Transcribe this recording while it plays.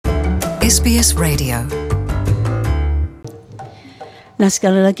SBS Radio. Nah,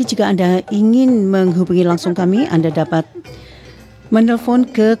 sekali lagi jika Anda ingin menghubungi langsung kami, Anda dapat menelpon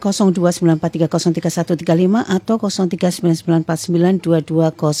ke 0294303135 atau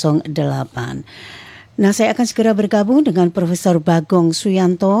 0399492208. Nah, saya akan segera bergabung dengan Profesor Bagong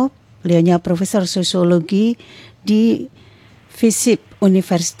Suyanto. Beliaunya Profesor Sosiologi di FISIP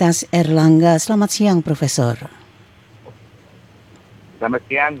Universitas Airlangga. Selamat siang, Profesor. Selamat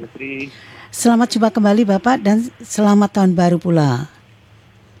siang, Putri. Selamat jumpa kembali, Bapak, dan selamat tahun baru pula.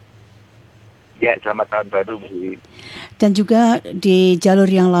 Ya, selamat tahun baru, Bu. Dan juga di jalur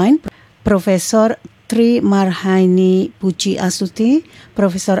yang lain, Profesor Marhaeni Pudji Astuti,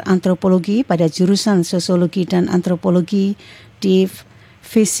 Profesor Antropologi pada jurusan Sosiologi dan Antropologi di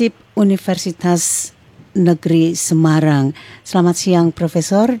FISIP Universitas Negeri Semarang. Selamat siang,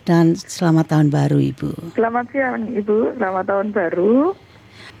 Profesor, dan selamat tahun baru, Ibu. Selamat siang, Ibu. Selamat tahun baru.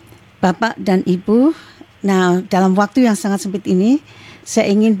 Bapak dan Ibu, nah dalam waktu yang sangat sempit ini,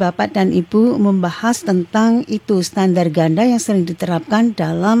 saya ingin Bapak dan Ibu membahas tentang itu standar ganda yang sering diterapkan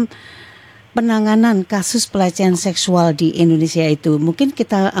dalam penanganan kasus pelecehan seksual di Indonesia itu. Mungkin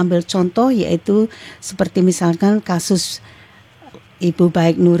kita ambil contoh yaitu seperti misalkan kasus Ibu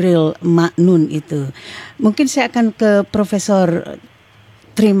Baik Nuril Maknun itu. Mungkin saya akan ke Profesor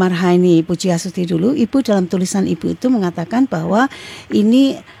Marhaeni Pudji Astuti dulu. Ibu dalam tulisan Ibu itu mengatakan bahwa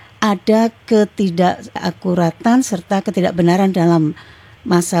ini ada ketidakakuratan serta ketidakbenaran dalam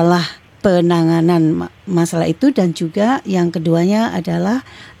masalah penanganan masalah itu, dan juga yang keduanya adalah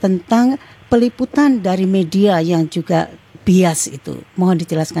tentang peliputan dari media yang juga bias itu. Mohon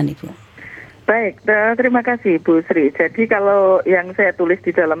dijelaskan, Ibu. Baik, terima kasih Bu Sri. Jadi kalau yang saya tulis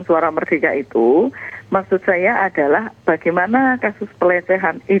di dalam Suara Merdeka itu, maksud saya adalah bagaimana kasus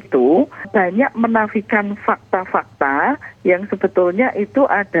pelecehan itu banyak menafikan fakta-fakta yang sebetulnya itu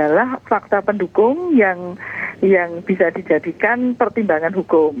adalah fakta pendukung yang bisa dijadikan pertimbangan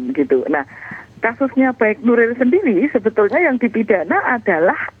hukum gitu. Nah, kasusnya Baik Nuril sendiri sebetulnya yang dipidana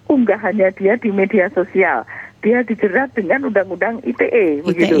adalah unggahannya dia di media sosial. Dia dijerat dengan Undang-Undang ITE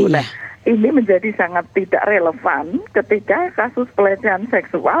begitu. ITE, nah, ini menjadi sangat tidak relevan ketika kasus pelecehan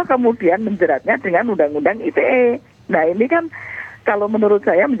seksual kemudian menjeratnya dengan Undang-Undang ITE. Nah, ini kan kalau menurut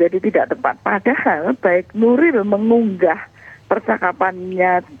saya menjadi tidak tepat. Padahal Baik Nuril mengunggah percakapan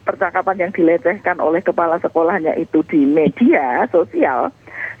yang dilecehkan oleh kepala sekolahnya itu di media sosial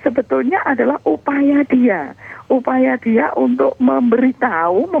sebetulnya adalah upaya dia untuk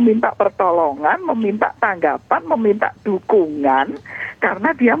memberitahu, meminta pertolongan, meminta tanggapan, meminta dukungan karena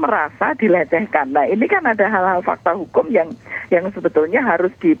dia merasa dilecehkan. Nah, ini kan ada hal-hal fakta hukum yang sebetulnya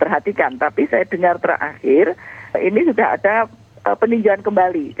harus diperhatikan. Tapi saya dengar terakhir ini sudah ada peninjauan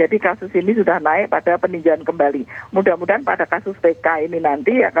kembali. Jadi kasus ini sudah naik pada peninjauan kembali. Mudah-mudahan pada kasus PK ini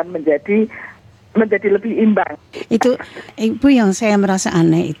nanti akan menjadi lebih imbang. Itu Ibu yang saya merasa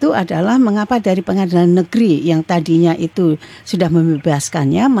aneh itu adalah mengapa dari pengadilan negeri yang tadinya itu sudah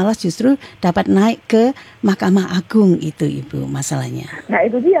membebaskannya malah justru dapat naik ke Mahkamah Agung itu, Ibu, masalahnya. Nah,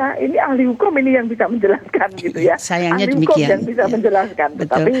 itu dia, ini ahli hukum ini yang bisa menjelaskan gitu ya. Sayangnya ahli demikian. hukum yang bisa menjelaskan.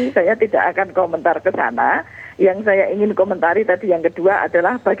 Tetapi saya tidak akan komentar ke sana. Yang saya ingin komentari tadi yang kedua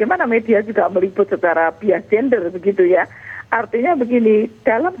adalah bagaimana media juga meliput secara bias gender begitu ya. Artinya begini,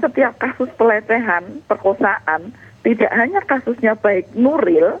 dalam setiap kasus pelecehan, perkosaan, tidak hanya kasusnya Baik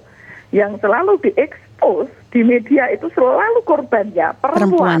Nuril yang selalu diekspos di media itu selalu korbannya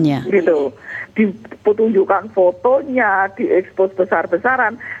perempuannya gitu. Ditunjukkan fotonya, diekspos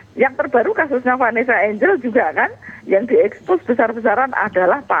besar-besaran. Yang terbaru kasusnya Vanessa Angel juga kan, yang diekspos besar-besaran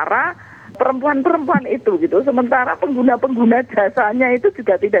adalah para perempuan-perempuan itu gitu. Sementara pengguna-pengguna jasanya itu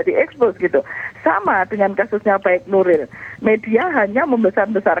juga tidak diekspos gitu. Sama dengan kasusnya Baik Nuril. Media hanya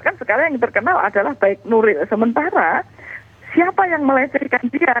membesar-besarkan, sekarang yang terkenal adalah Baik Nuril. Sementara siapa yang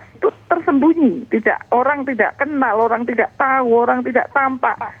melecehkan dia itu tersembunyi. Orang tidak kenal, orang tidak tahu, orang tidak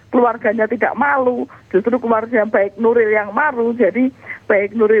tampak. Keluarganya tidak malu. Justru keluarga Baik Nuril yang malu. Jadi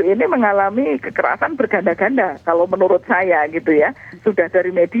Baik Nuril ini mengalami kekerasan berganda-ganda kalau menurut saya gitu ya. Sudah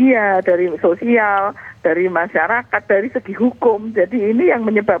dari media, dari sosial, dari masyarakat, dari segi hukum. Jadi ini yang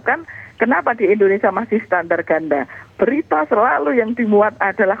menyebabkan kenapa di Indonesia masih standar ganda. Berita selalu yang dimuat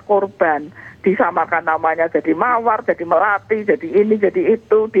adalah korban. Disamakan namanya jadi mawar, jadi melati, jadi ini, jadi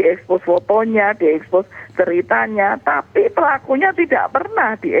itu, diekspos fotonya, diekspos ceritanya, tapi pelakunya tidak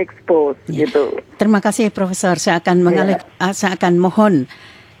pernah diekspos gitu. Terima kasih, Profesor. Saya akan mohon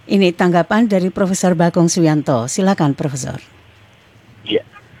ini tanggapan dari Profesor Bagong Suyanto. Silakan, Profesor. Ya,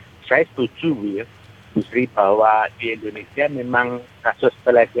 saya setuju ya, Bu Sri, bahwa di Indonesia memang kasus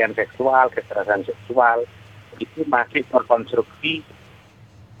pelecehan seksual, kekerasan seksual itu masih terkonstruksi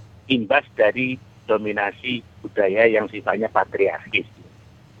imbas dari dominasi budaya yang sifatnya patriarkis.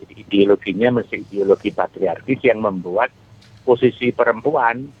 Jadi ideologinya mesti ideologi patriarkis yang membuat posisi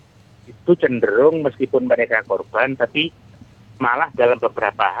perempuan itu cenderung meskipun mereka korban, tapi malah dalam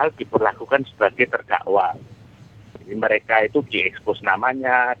beberapa hal diperlakukan sebagai terdakwa. Jadi mereka itu diekspos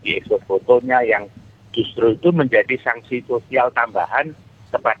namanya, diekspos fotonya, yang justru itu menjadi sanksi sosial tambahan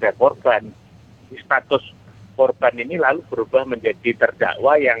kepada korban. Status korban ini lalu berubah menjadi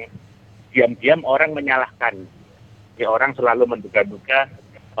terdakwa yang diam-diam orang menyalahkan. Jadi orang selalu menduga-duga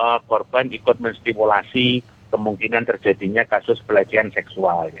korban ikut menstimulasi kemungkinan terjadinya kasus pelecehan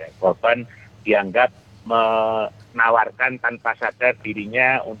seksual. Ya. Korban dianggap menawarkan tanpa sadar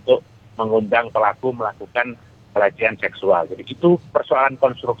dirinya untuk mengundang pelaku melakukan pelecehan seksual. Jadi itu persoalan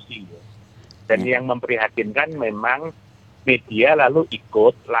konstruksi. Ya. Dan yang memprihatinkan memang media lalu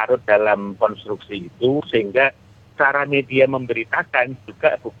ikut larut dalam konstruksi itu, sehingga cara media memberitakan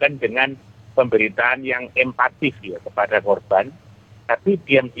juga bukan dengan pemberitaan yang empatif ya kepada korban, tapi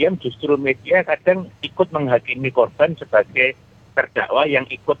diam-diam justru media kadang ikut menghakimi korban sebagai terdakwa yang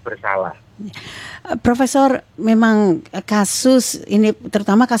ikut bersalah. Profesor, memang kasus ini,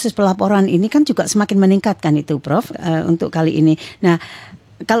 terutama kasus pelaporan ini kan juga semakin meningkatkan itu, Prof, untuk kali ini. Nah,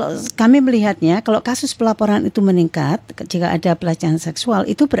 kalau kami melihatnya, kalau kasus pelaporan itu meningkat, jika ada pelecehan seksual,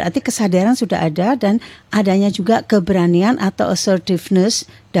 itu berarti kesadaran sudah ada dan adanya juga keberanian atau assertiveness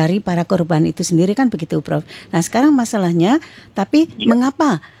dari para korban itu sendiri, kan begitu, Prof. Nah, sekarang masalahnya, tapi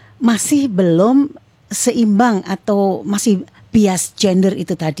mengapa masih belum seimbang atau masih bias gender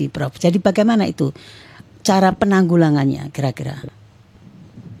itu tadi, Prof? Jadi bagaimana itu cara penanggulangannya kira-kira?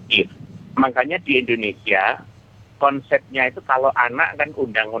 Iya. Makanya di Indonesia konsepnya itu kalau anak kan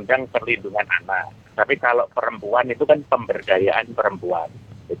undang-undang perlindungan anak, tapi kalau perempuan itu kan pemberdayaan perempuan.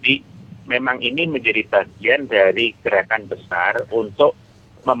 Jadi memang ini menjadi bagian dari gerakan besar untuk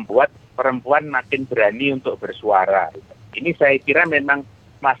membuat perempuan makin berani untuk bersuara. Ini saya kira memang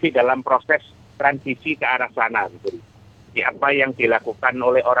masih dalam proses transisi ke arah sana. Gitu. Jadi apa yang dilakukan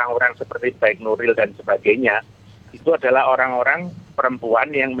oleh orang-orang seperti baik Nuril dan sebagainya, itu adalah orang-orang perempuan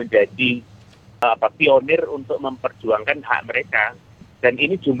yang menjadi pionir untuk memperjuangkan hak mereka, dan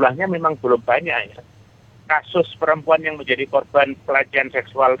ini jumlahnya memang belum banyak ya. Kasus perempuan yang menjadi korban pelecehan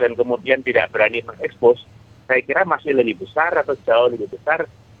seksual dan kemudian tidak berani mengekspos, saya kira masih lebih besar atau jauh lebih besar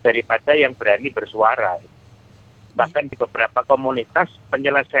daripada yang berani bersuara. Bahkan di beberapa komunitas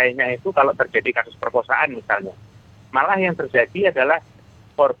penyelesaiannya itu kalau terjadi kasus perkosaan misalnya, malah yang terjadi adalah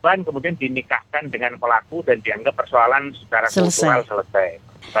korban kemudian dinikahkan dengan pelaku dan dianggap persoalan secara kultural selesai.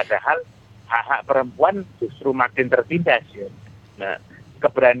 Padahal hak-hak perempuan justru makin tertindas ya. Nah,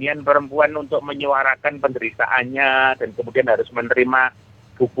 keberanian perempuan untuk menyuarakan penderitaannya dan kemudian harus menerima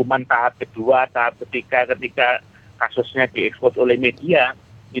hukuman tahap kedua, tahap ketiga ketika kasusnya diekspos oleh media,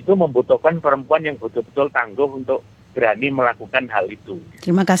 itu membutuhkan perempuan yang betul-betul tangguh untuk berani melakukan hal itu.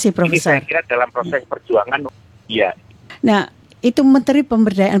 Terima kasih, Profesor. Ini saya kira dalam proses perjuangan, ya. Nah, itu Menteri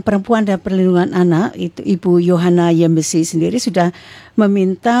Pemberdayaan Perempuan dan Perlindungan Anak, itu Ibu Yohana Yembesi sendiri sudah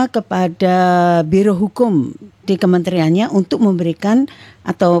meminta kepada Biro Hukum di kementeriannya untuk memberikan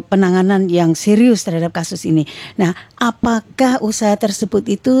atau penanganan yang serius terhadap kasus ini. Nah, apakah usaha tersebut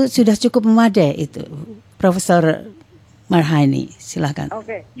itu sudah cukup memadai itu, Profesor Marhaeni? Silakan.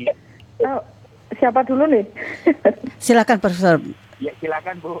 Oke. Siapa dulu nih? Silakan, Profesor. Ya,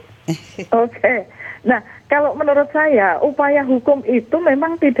 silakan, Bu. Oke. Nah, kalau menurut saya upaya hukum itu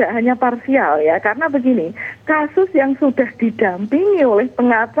memang tidak hanya parsial ya, karena begini, kasus yang sudah didampingi oleh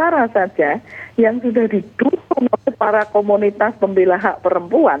pengacara saja, yang sudah didukung oleh para komunitas pembela hak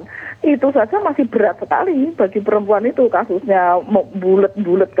perempuan, itu saja masih berat sekali bagi perempuan itu. Kasusnya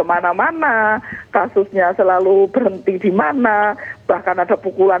bulet-bulet kemana-mana, kasusnya selalu berhenti di mana, bahkan ada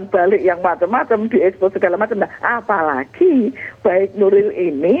pukulan balik yang macam-macam, diekspos segala macam. Nah, apalagi baik Nuril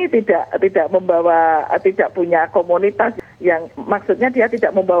ini tidak punya komunitas, yang maksudnya dia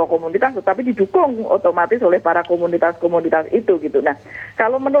tidak membawa komunitas tetapi didukung otomatis oleh para komunitas-komunitas itu gitu. Nah,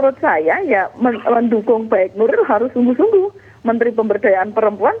 kalau menurut saya ya mendukung baik Nuril harus sungguh-sungguh. Menteri Pemberdayaan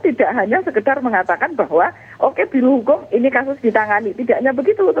Perempuan tidak hanya sekedar mengatakan bahwa oke, Biro Hukum ini kasus ditangani, tidak hanya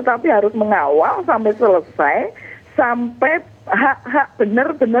begitu, tetapi harus mengawal sampai selesai, sampai hak-hak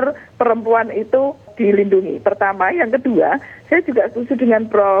benar-benar perempuan itu dilindungi. Pertama, yang kedua, saya juga setuju dengan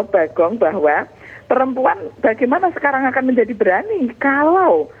Prof Bagong bahwa perempuan bagaimana sekarang akan menjadi berani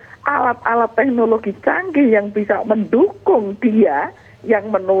kalau alat-alat teknologi canggih yang bisa mendukung dia, yang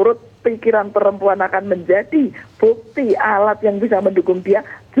menurut pikiran perempuan akan menjadi bukti alat yang bisa mendukung dia,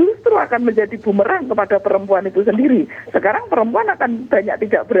 justru akan menjadi bumerang kepada perempuan itu sendiri. Sekarang perempuan akan banyak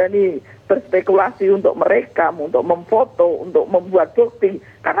tidak berani berspekulasi untuk merekam, untuk memfoto, untuk membuat bukti,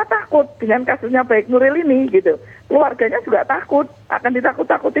 karena takut dengan kasusnya baik Nuril ini gitu. Keluarganya juga takut, akan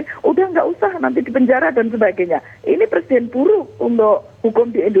ditakut-takutin, udah nggak usah nanti dipenjara dan sebagainya. Ini presiden buruk untuk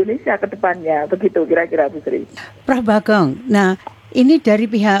hukum di Indonesia ke depannya, begitu kira-kira Bu Sri. Prof. Bagong, nah ini dari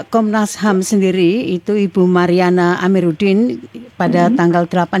pihak Komnas HAM sendiri, itu Ibu Mariana Amiruddin pada tanggal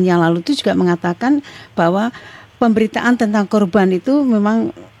 8 yang lalu itu juga mengatakan bahwa pemberitaan tentang korban itu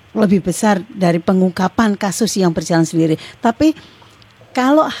memang lebih besar dari pengungkapan kasus yang berjalan sendiri. Tapi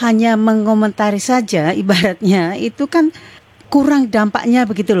kalau hanya mengomentari saja ibaratnya itu kan kurang dampaknya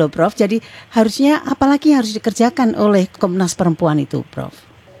begitu loh Prof. Jadi harusnya apalagi harus dikerjakan oleh Komnas Perempuan itu Prof.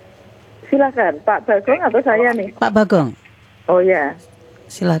 Silakan Pak Bagong atau saya nih? Pak Bagong. Oh ya,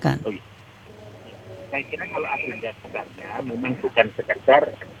 silakan. Saya kira kalau agenda besarnya memang bukan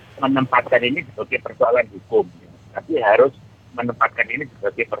sekedar menempatkan ini sebagai persoalan hukum, tapi harus menempatkan ini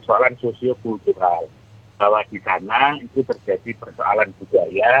sebagai persoalan sosiokultural. Bahwa di sana itu terjadi persoalan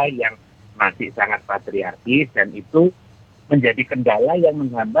budaya yang masih sangat patriarkis dan itu menjadi kendala yang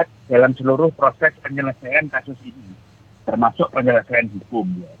menghambat dalam seluruh proses penyelesaian kasus ini, termasuk penyelesaian hukum.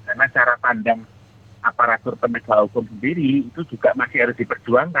 Ya. Karena cara pandang aparatur penegak hukum sendiri itu juga masih harus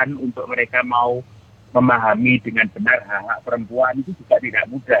diperjuangkan untuk mereka mau memahami dengan benar hak-hak perempuan itu juga tidak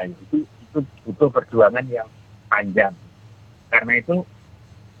mudah. Itu butuh perjuangan yang panjang. Karena itu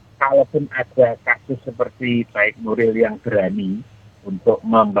kalaupun ada kasus seperti baik Nuril yang berani untuk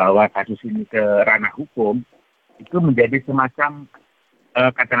membawa kasus ini ke ranah hukum, itu menjadi semacam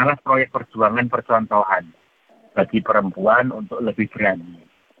katakanlah proyek perjuangan percontohan bagi perempuan untuk lebih berani.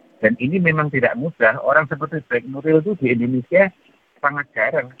 Dan ini memang tidak mudah. Orang seperti baik Nuril itu di Indonesia sangat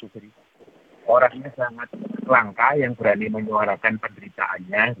jarang. Orangnya sangat langka yang berani menyuarakan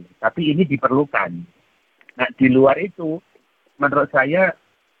penderitaannya. Tapi ini diperlukan. Nah, di luar itu, menurut saya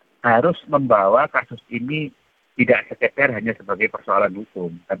harus membawa kasus ini tidak sekedar hanya sebagai persoalan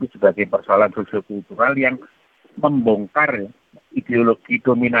hukum, tapi sebagai persoalan sosiokultural yang membongkar ideologi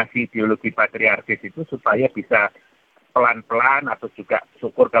dominasi ideologi patriarkis itu supaya bisa pelan-pelan atau juga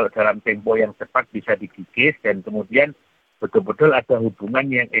syukur kalau dalam tempo yang cepat bisa digigis dan kemudian betul-betul ada hubungan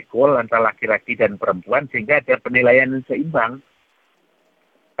yang equal antara laki-laki dan perempuan sehingga ada penilaian yang seimbang.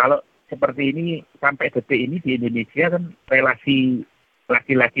 Kalau seperti ini sampai detik ini di Indonesia kan relasi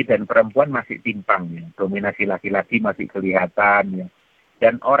laki-laki dan perempuan masih timpang ya. Dominasi laki-laki masih kelihatan ya.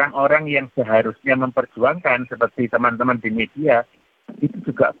 Dan orang-orang yang seharusnya memperjuangkan seperti teman-teman di media itu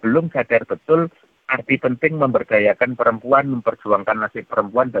juga belum sadar betul arti penting memberdayakan perempuan, memperjuangkan nasib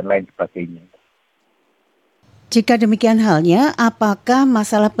perempuan dan lain sebagainya. Jika demikian halnya, apakah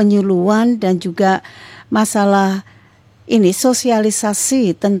masalah penyuluhan dan juga masalah ini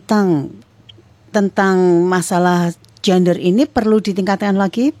sosialisasi tentang masalah gender ini perlu ditingkatkan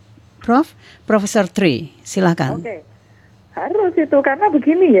lagi, Prof? Profesor Tri, silakan. Oke, harus itu karena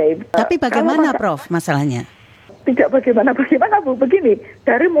begini ya Ibu. Tapi bagaimana Prof masalahnya? Tidak bagaimana Bu, begini,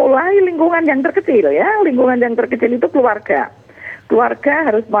 dari mulai lingkungan yang terkecil ya, lingkungan yang terkecil itu keluarga. Keluarga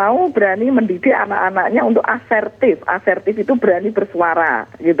harus mau berani mendidik anak-anaknya untuk asertif itu berani bersuara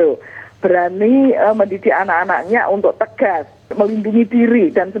gitu. Berani mendidik anak-anaknya untuk tegas, melindungi diri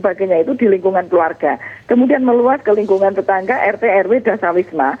dan sebagainya itu di lingkungan keluarga. Kemudian meluas ke lingkungan tetangga, RT, RW,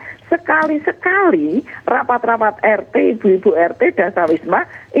 Dasawisma. Sekali-sekali rapat-rapat RT, ibu-ibu RT, Dasawisma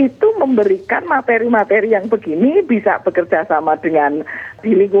itu memberikan materi-materi yang begini bisa bekerja sama dengan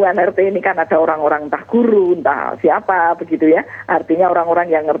di lingkungan RT ini kan ada orang-orang entah guru, entah siapa begitu ya. Artinya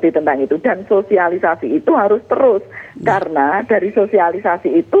orang-orang yang ngerti tentang itu dan sosialisasi itu harus terus karena dari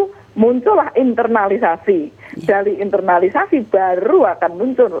sosialisasi itu muncullah internalisasi. Dari internalisasi baru akan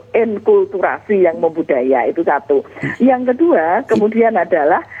muncul enkulturasi yang membudaya, itu satu. Yang kedua, kemudian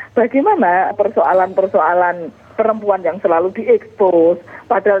adalah bagaimana persoalan-persoalan perempuan yang selalu diekspos,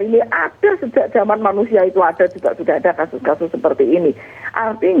 padahal ini ada sejak zaman manusia itu ada juga sudah ada kasus-kasus seperti ini.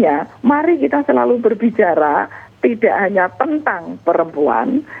 Artinya, mari kita selalu berbicara tidak hanya tentang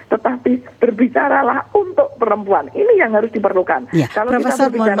perempuan, tetapi berbicaralah untuk perempuan. Ini yang harus diperlukan. Ya, kalau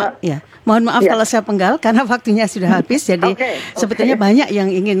Profesor, mohon maaf kalau saya penggal karena waktunya sudah habis. Jadi sebetulnya banyak yang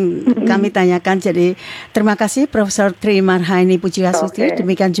ingin kami tanyakan. Jadi terima kasih Profesor Tri Marhaeni Pudji Astuti,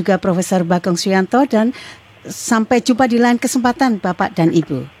 demikian juga Profesor Bagong Suyanto dan sampai jumpa di lain kesempatan Bapak dan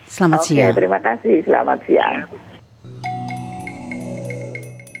Ibu. Selamat siang. Terima kasih. Selamat siang.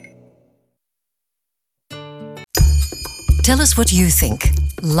 Tell us what you think.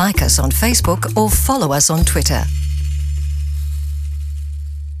 Like us on Facebook or follow us on Twitter.